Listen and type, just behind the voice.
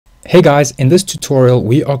Hey guys, in this tutorial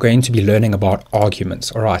we are going to be learning about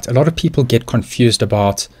arguments. Alright, a lot of people get confused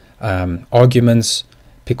about arguments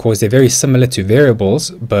because they're very similar to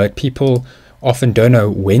variables, but people often don't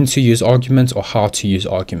know when to use arguments or how to use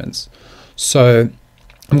arguments. So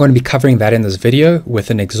I'm going to be covering that in this video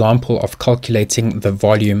with an example of calculating the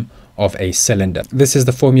volume of a cylinder. This is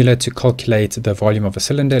the formula to calculate the volume of a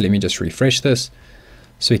cylinder. Let me just refresh this.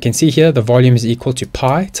 So you can see here the volume is equal to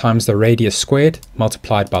pi times the radius squared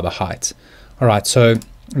multiplied by the height. Alright, so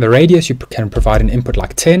the radius you can provide an input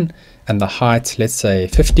like 10 and the height, let's say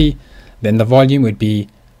 50. Then the volume would be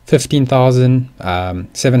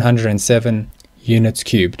 15,707 units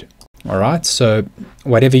cubed. Alright, so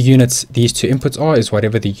whatever units these two inputs are is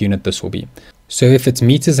whatever the unit this will be. So if it's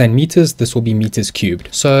meters and meters, this will be meters cubed.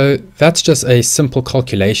 So that's just a simple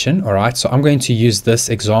calculation. All right, so I'm going to use this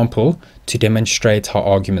example to demonstrate how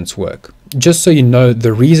arguments work. Just so you know,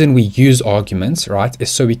 the reason we use arguments, right, is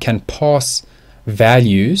so we can pass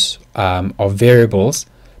values of variables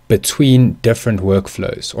between different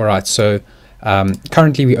workflows. All right, so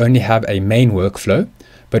currently we only have a main workflow,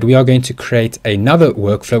 but we are going to create another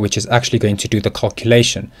workflow which is actually going to do the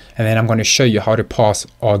calculation. And then I'm going to show you how to pass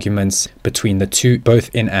arguments between the two, both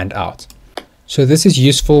in and out. So this is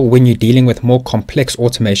useful when you're dealing with more complex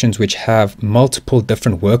automations which have multiple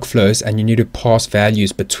different workflows and you need to pass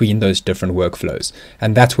values between those different workflows.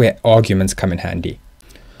 And that's where arguments come in handy.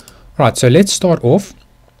 All right, so let's start off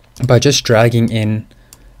by just dragging in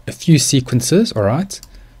a few sequences. All right,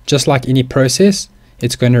 just like any process,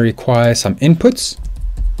 it's going to require some inputs.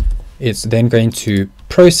 It's then going to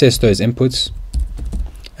process those inputs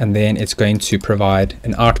and then it's going to provide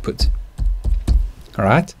an output. All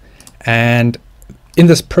right. And in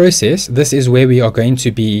this process, this is where we are going to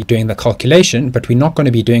be doing the calculation, but we're not going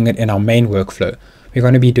to be doing it in our main workflow. We're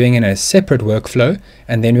going to be doing it in a separate workflow,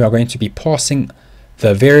 and then we are going to be passing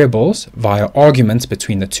the variables via arguments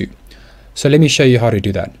between the two. So let me show you how to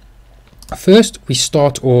do that. First, we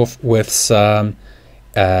start off with some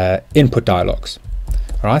input dialogues.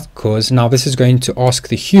 All right, because now this is going to ask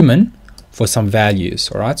the human for some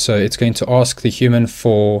values. All right, so it's going to ask the human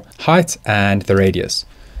for height and the radius.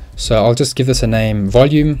 So I'll just give this a name,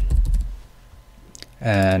 volume,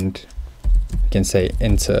 and we can say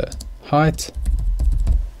enter height.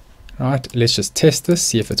 All right, let's just test this,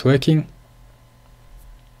 see if it's working.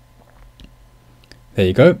 There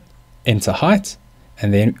you go, enter height,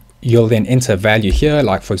 and then you'll then enter a value here,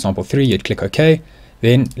 like for example 3, you'd click OK.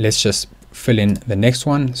 Then let's just fill in the next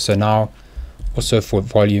one. So now also for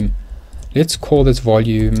volume, let's call this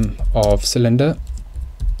volume of cylinder.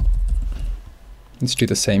 Let's do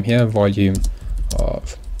the same here, volume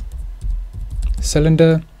of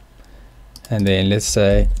cylinder, and then let's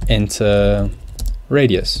say enter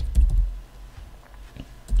radius,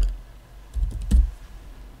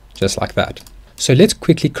 just like that. So let's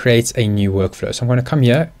quickly create a new workflow. So I'm going to come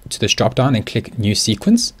here to this drop down and click new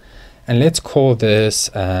sequence, and let's call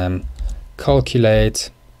this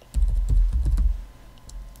calculate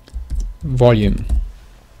volume.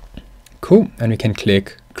 Cool, and we can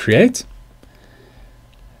click create.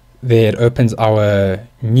 There it opens our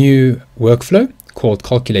new workflow called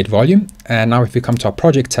calculate volume. And now if we come to our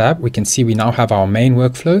project tab, we can see we now have our main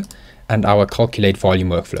workflow and our calculate volume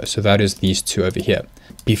workflow. So that is these two over here.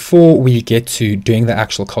 Before we get to doing the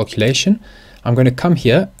actual calculation, I'm going to come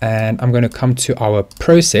here and I'm going to come to our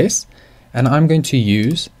process, and I'm going to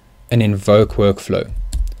use an invoke workflow.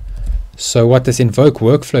 So what this invoke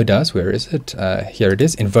workflow does, where is it? Here it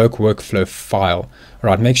is, invoke workflow file. All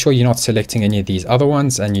right, make sure you're not selecting any of these other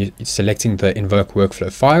ones and you're selecting the invoke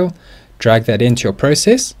workflow file. Drag that into your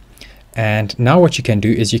process. And now what you can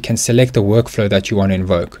do is you can select the workflow that you want to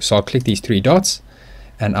invoke. So I'll click these three dots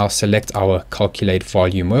and I'll select our calculate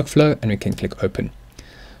volume workflow, and we can click open.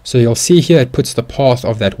 So you'll see here it puts the path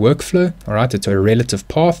of that workflow. All right, it's a relative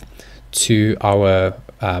path to our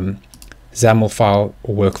XAML file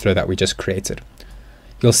or workflow that we just created.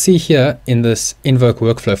 You'll see here in this invoke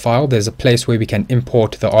workflow file, there's a place where we can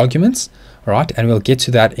import the arguments. All right, and we'll get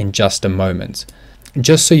to that in just a moment.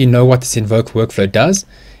 Just so you know what this invoke workflow does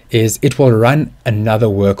is it will run another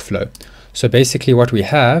workflow. So basically what we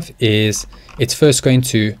have is it's first going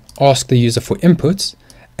to ask the user for inputs,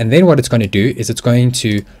 and then what it's going to do is it's going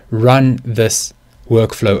to run this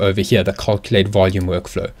workflow over here, the calculate volume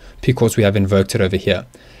workflow, because we have invoked it over here.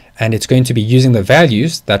 And it's going to be using the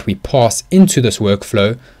values that we pass into this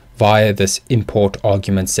workflow via this import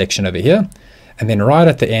argument section over here. And then right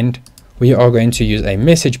at the end, we are going to use a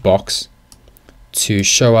message box to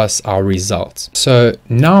show us our results. So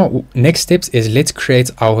now next steps is let's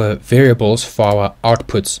create our variables for our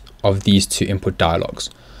outputs of these two input dialogues.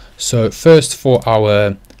 So first for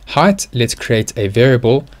our height, let's create a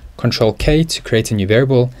variable, Control K to create a new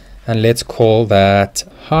variable, and let's call that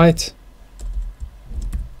height.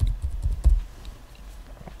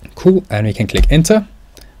 Cool, and we can click enter.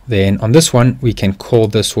 Then on this one, we can call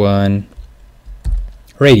this one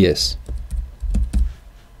radius,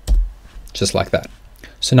 just like that.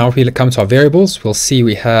 So now if we come to our variables, we'll see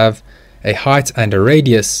we have a height and a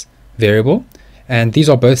radius variable, and these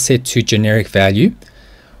are both set to generic value.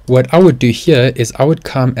 What I would do here is I would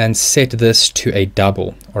come and set this to a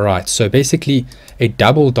double. All right, so basically a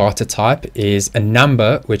double data type is a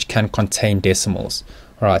number which can contain decimals.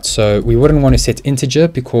 All right, so we wouldn't want to set integer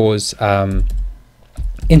because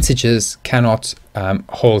integers cannot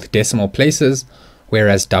hold decimal places,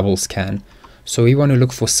 whereas doubles can. So we want to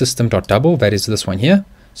look for system.double, that is this one here.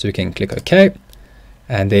 So we can click OK,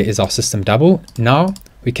 and there is our system double. Now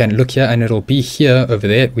we can look here and it'll be here over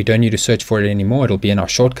there. We don't need to search for it anymore. It'll be in our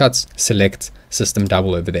shortcuts. Select system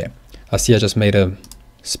double over there. I see I just made a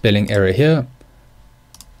spelling error here.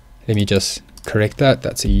 Let me just correct that.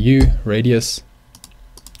 That's a U radius.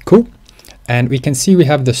 Cool. And we can see we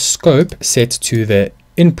have the scope set to the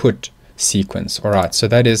input sequence. All right, so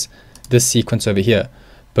that is this sequence over here.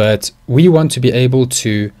 But we want to be able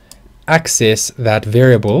to access that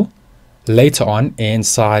variable later on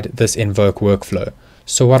inside this Invoke workflow.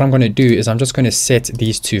 So what I'm going to do is I'm just going to set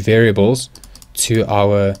these two variables to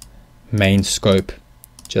our main scope,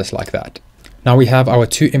 just like that. Now we have our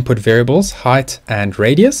two input variables, height and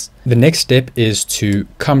radius. The next step is to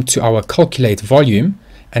come to our calculate volume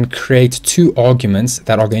and create two arguments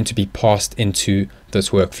that are going to be passed into this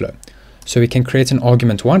workflow. So we can create an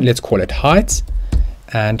argument one, let's call it height.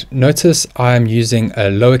 And notice I'm using a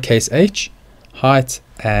lowercase h, height,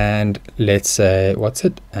 and let's say, what's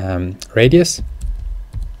it? Radius.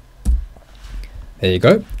 There you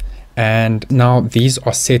go. And now these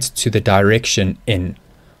are set to the direction in.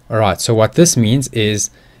 All right, so what this means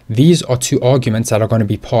is these are two arguments that are going to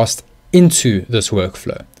be passed into this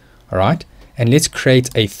workflow. All right, and let's create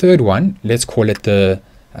a third one. Let's call it the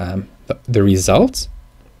result.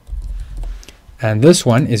 And this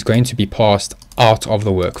one is going to be passed out of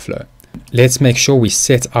the workflow. Let's make sure we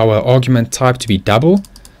set our argument type to be double.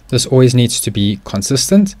 This always needs to be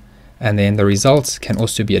consistent. And then the result can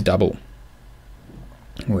also be a double.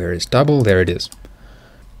 Where is double? There it is.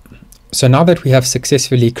 So now that we have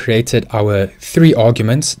successfully created our three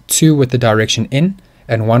arguments, two with the direction in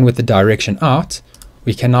and one with the direction out,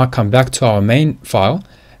 we can now come back to our main file,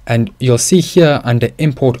 and you'll see here under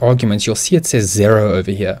import arguments, you'll see it says 0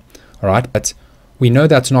 over here. All right, but we know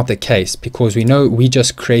that's not the case because we know we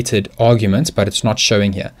just created arguments, but it's not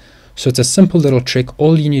showing here. So it's a simple little trick.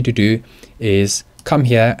 All you need to do is come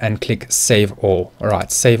here and click save all. All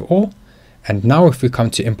right, save all. And now if we come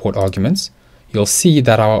to import arguments, you'll see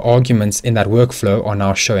that our arguments in that workflow are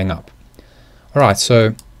now showing up. All right,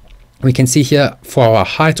 so we can see here for our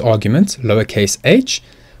height argument, lowercase h,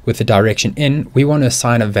 with the direction in, we want to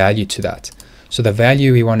assign a value to that. So the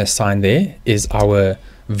value we want to assign there is our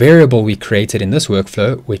variable we created in this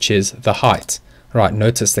workflow, which is the height. All right,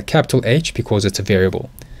 notice the capital H because it's a variable.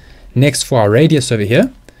 Next, for our radius over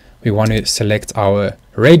here, we want to select our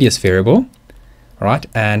radius variable. All right,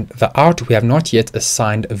 and the out, we have not yet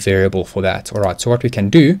assigned a variable for that. All right, so what we can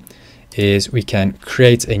do is we can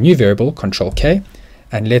create a new variable, Control K,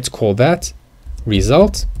 and let's call that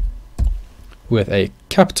result with a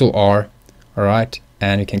capital R. All right,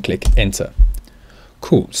 and we can click enter.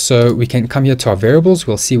 Cool, so we can come here to our variables.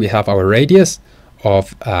 We'll see we have our radius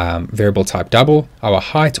of variable type double, our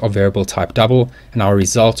height of variable type double, and our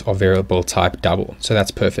result of variable type double. So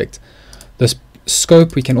that's perfect. This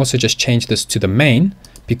scope, we can also just change this to the main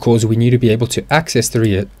because we need to be able to access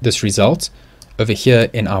this result over here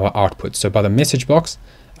in our output. So by the message box,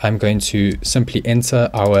 I'm going to simply enter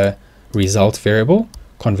our result variable,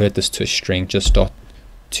 convert this to a string, just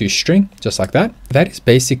to string, just like that. That is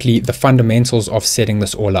basically the fundamentals of setting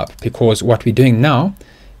this all up, because what we're doing now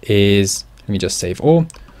is, let me just save all.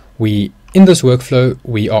 In this workflow,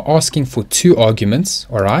 we are asking for two arguments.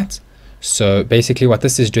 All right, so basically what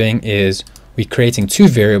this is doing is we're creating two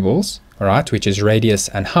variables, all right, which is radius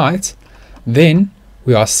and height. Then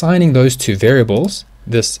we are assigning those two variables,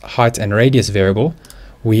 this height and radius variable,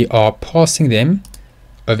 we are passing them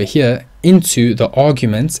over here into the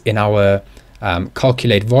arguments in our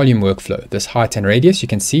calculate volume workflow. This height and radius, you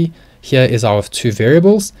can see here is our two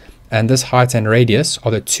variables, and this height and radius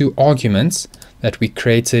are the two arguments that we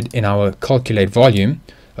created in our calculate volume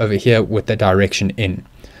over here with the direction in.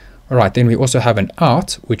 All right, then we also have an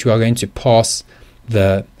out, which we are going to pass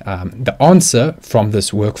the answer from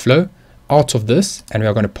this workflow out of this, and we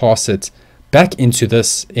are going to pass it back into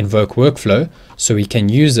this Invoke workflow so we can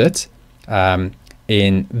use it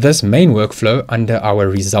in this main workflow under our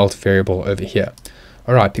result variable over here.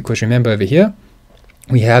 All right, because remember over here,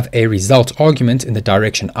 we have a result argument in the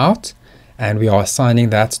direction out, and we are assigning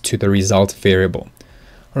that to the result variable.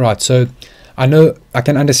 All right, so I know I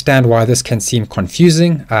can understand why this can seem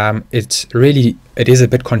confusing. It is a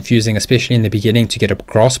bit confusing, especially in the beginning, to get a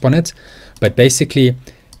grasp on it. But basically,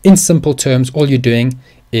 in simple terms, all you're doing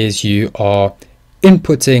is you are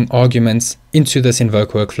inputting arguments into this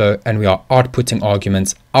Invoke workflow, and we are outputting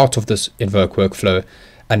arguments out of this Invoke workflow,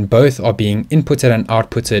 and both are being inputted and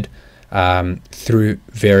outputted through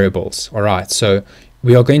variables. All right, so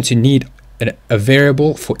we are going to need a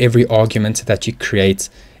variable for every argument that you create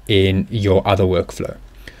in your other workflow.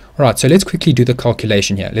 All right, so let's quickly do the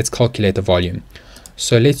calculation here. Let's calculate the volume.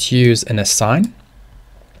 So let's use an assign,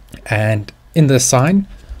 and in the assign,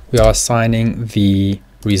 we are assigning the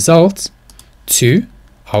result to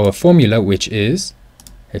our formula, which is,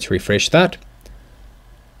 let's refresh that,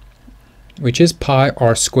 which is pi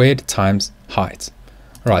r squared times height.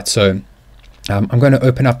 All right, so I'm going to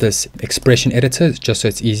open up this expression editor just so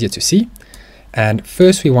it's easier to see. And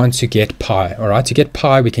first we want to get pi. All right, to get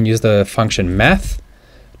pi, we can use the function math.pi.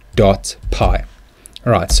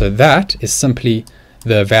 All right, so that is simply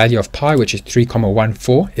the value of pi, which is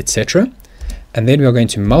 3,14, etc. And then we are going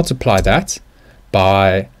to multiply that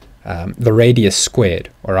by the radius squared.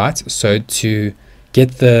 All right, so to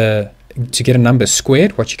get a number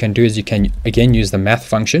squared, what you can do is you can again use the math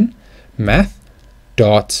function, math.pow.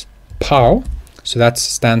 So that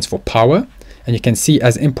stands for power. And you can see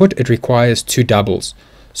as input, it requires two doubles.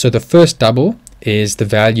 So the first double is the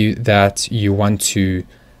value that you want to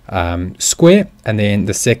square, and then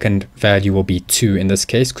the second value will be 2 in this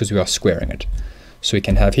case because we are squaring it. So we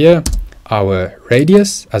can have here our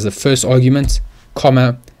radius as the first argument,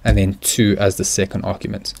 comma, and then 2 as the second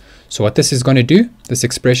argument. So what this is going to do, this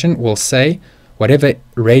expression will say whatever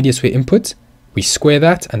radius we input, we square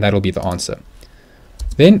that, and that'll be the answer.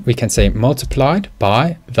 Then we can say multiplied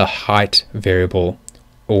by the height variable,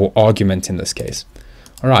 or argument in this case.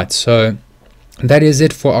 All right, so that is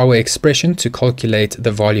it for our expression to calculate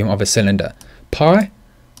the volume of a cylinder. Pi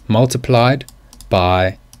multiplied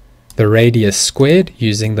by the radius squared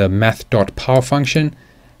using the math.power function,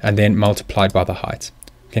 and then multiplied by the height.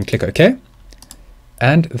 You can click OK,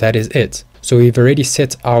 and that is it. So we've already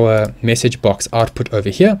set our message box output over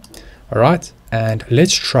here. All right, and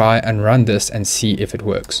let's try and run this and see if it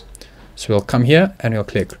works. So we'll come here and we'll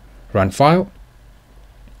click run file.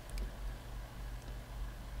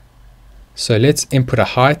 So let's input a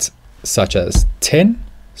height such as 10.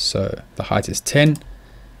 So the height is 10,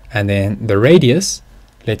 and then the radius,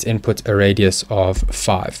 let's input a radius of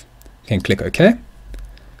 5. You can click OK.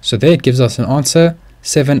 So there it gives us an answer,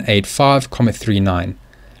 785,39.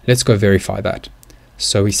 Let's go verify that.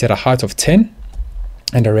 So we set a height of 10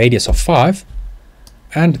 and a radius of 5,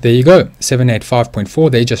 and there you go,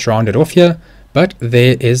 785.4. They just rounded off here, but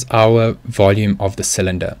there is our volume of the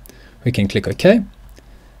cylinder. We can click OK,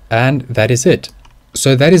 and that is it.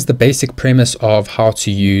 So that is the basic premise of how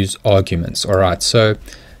to use arguments. All right, so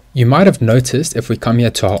you might have noticed if we come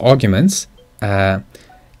here to our arguments,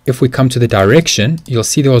 if we come to the direction, you'll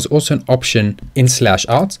see there was also an option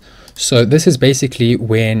in/out. So this is basically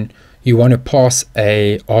when you want to pass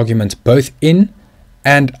a argument both in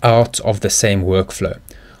and out of the same workflow.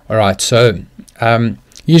 All right, so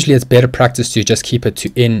usually it's better practice to just keep it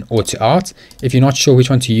to in or to out. If you're not sure which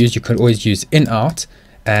one to use, you can always use in out,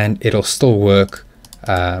 and it'll still work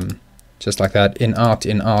just like that, in out,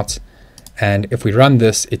 and if we run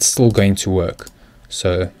this, it's still going to work.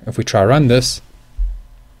 So if we try run this,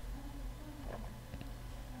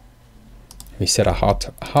 we set our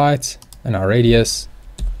height and our radius,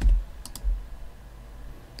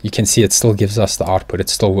 you can see it still gives us the output, it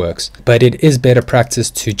still works. But it is better practice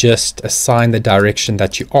to just assign the direction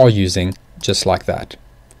that you are using, just like that.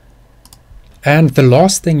 And the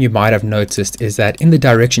last thing you might have noticed is that in the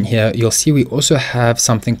direction here, you'll see we also have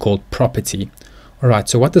something called property. All right,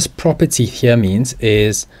 so what this property here means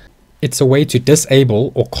is it's a way to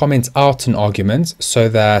disable or comment out an argument so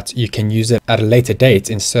that you can use it at a later date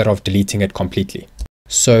instead of deleting it completely.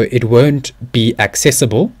 So it won't be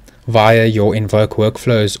accessible via your Invoke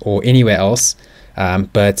workflows or anywhere else,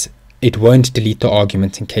 but it won't delete the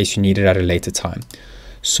argument in case you need it at a later time.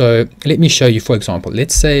 So let me show you, for example,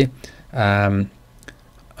 let's say I'm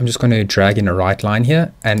just going to drag in a right line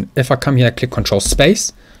here, and if I come here, click Control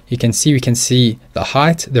Space, we can see the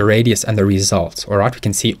height, the radius, and the result. All right, we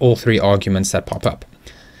can see all three arguments that pop up.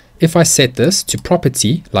 If I set this to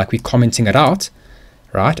property, like we're commenting it out,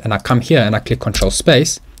 right, and I come here and I click Control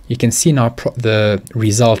Space, you can see now the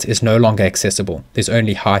result is no longer accessible. There's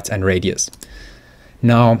only height and radius.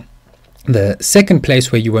 Now, the second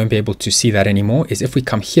place where you won't be able to see that anymore is if we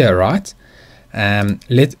come here, right?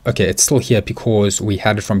 Okay, it's still here because we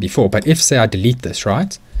had it from before, but if, say, I delete this,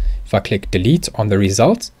 right? If I click delete on the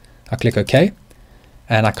result, I click OK,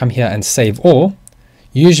 and I come here and save all,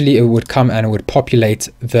 usually it would come and it would populate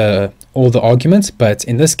all the arguments, but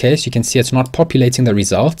in this case, you can see it's not populating the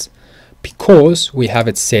result because we have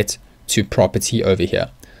it set to property over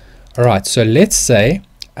here. All right, so let's say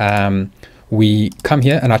we come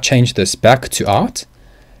here and I change this back to art,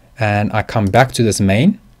 and I come back to this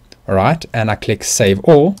main, all right, and I click save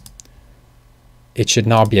all. It should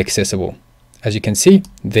now be accessible. As you can see,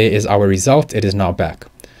 there is our result. It is now back.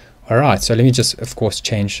 All right, so let me just, of course,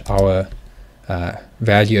 change our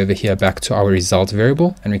value over here back to our result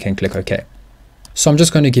variable, and we can click OK. So I'm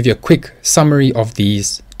just going to give you a quick summary of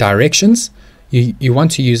these directions. You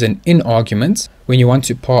want to use an in argument when you want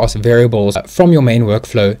to pass variables from your main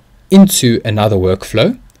workflow into another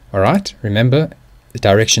workflow. All right, remember the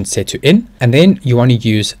direction set to in, and then you want to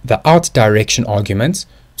use the out direction argument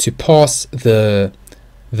to pass the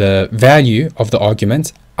value of the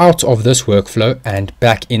argument out of this workflow and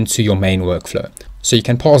back into your main workflow. So you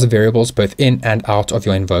can pass variables both in and out of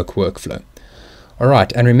your Invoke workflow. All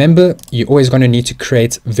right, and remember, you're always going to need to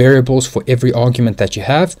create variables for every argument that you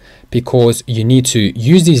have, because you need to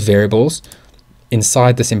use these variables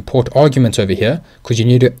inside this import argument over here, because you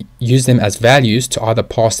need to use them as values to either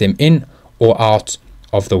pass them in or out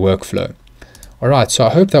of the workflow. All right, so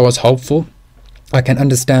I hope that was helpful. I can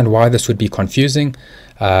understand why this would be confusing.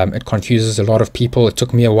 It confuses a lot of people. It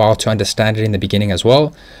took me a while to understand it in the beginning as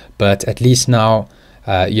well, but at least now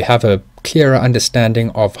you have a clearer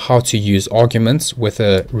understanding of how to use arguments with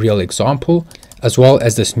a real example, as well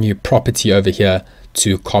as this new property over here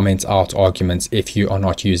to comment out arguments if you are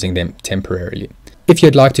not using them temporarily. If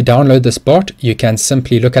you'd like to download this bot, you can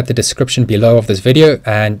simply look at the description below of this video,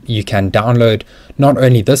 and you can download not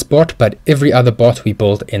only this bot, but every other bot we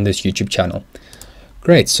build in this YouTube channel.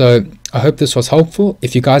 Great, so I hope this was helpful.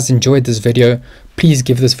 If you guys enjoyed this video, please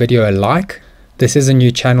give this video a like. This is a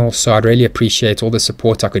new channel, so I'd really appreciate all the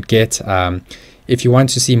support I could get. If you want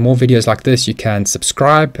to see more videos like this, you can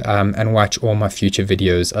subscribe and watch all my future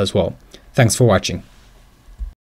videos as well. Thanks for watching.